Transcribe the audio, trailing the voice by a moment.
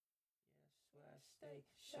stay.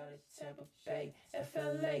 Shout it Tampa Bay,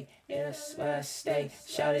 FLA, yeah, that's where I stay.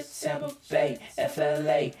 Shout it Tampa Bay,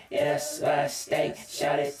 FLA, yeah, that's where I stay.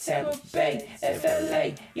 Shout it Tampa Bay,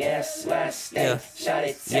 FLA, yeah, that's where I stay. Shout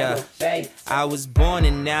it Tampa Bay. I was born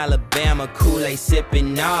in Alabama, Kool-Aid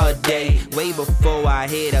sipping all day. Way before I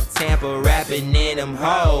hit up Tampa, rapping in them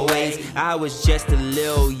hallways. I was just a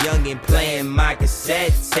little youngin' playing my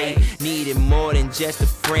cassette tape. Needed more than just a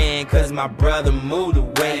friend, cause my brother moved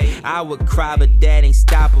away. I would cry, but that ain't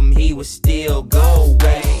stop him, he would still go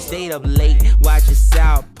away. Stayed up late, watching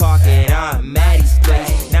South Park at Aunt Maddie's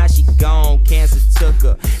place. Now she gone, cancer took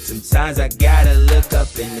her. Sometimes I gotta look up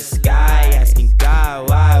in the sky, asking God,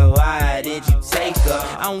 why did you take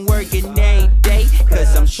her? I'm working every day,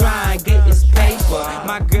 cause I'm trying to get this paper.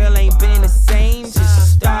 My girl ain't been the same since she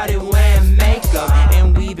started wearing makeup.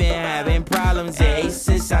 And we been having problems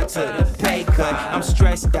since I took the pay cut. I'm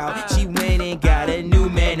stressed out, she went and got a new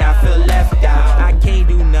man, I feel left out. I can't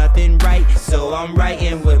do nothing right, so I'm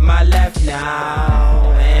writing with my left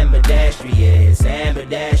now. Ambidextrous,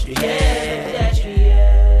 ambidextrous.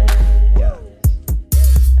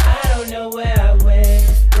 I don't know where I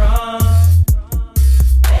went wrong.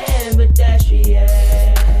 Ambidextrous.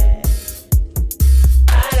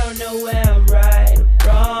 I don't know where I'm right or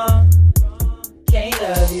wrong. Can't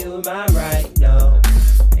love you with my right, no.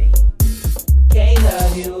 Can't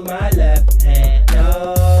love you with my left hand,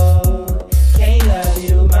 no. Can't love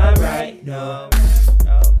you with my right, no.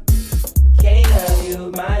 Can't love you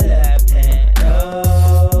with my left hand,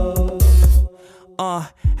 no. I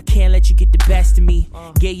can't let you get the best of me.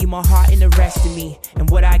 Gave you my heart and the rest of me. And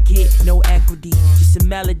what I get, no equity. Just a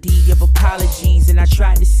melody of apologies. And I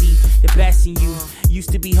tried to see the best in you.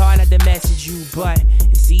 Used to be hard not to message you, but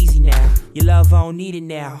it's easy now. Your love, I don't need it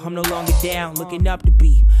now. I'm no longer down, looking up to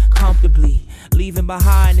be comfortably. Leaving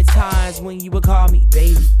behind the times when you would call me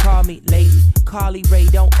baby. Call me lately. Carly Ray,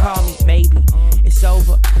 don't call me maybe. It's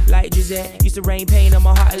over, like Gisette. Used to rain pain on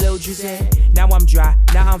my heart, a little Gisette. Now I'm dry,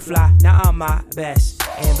 now I'm fly, now I'm my best.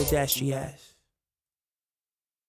 Ambidextrous.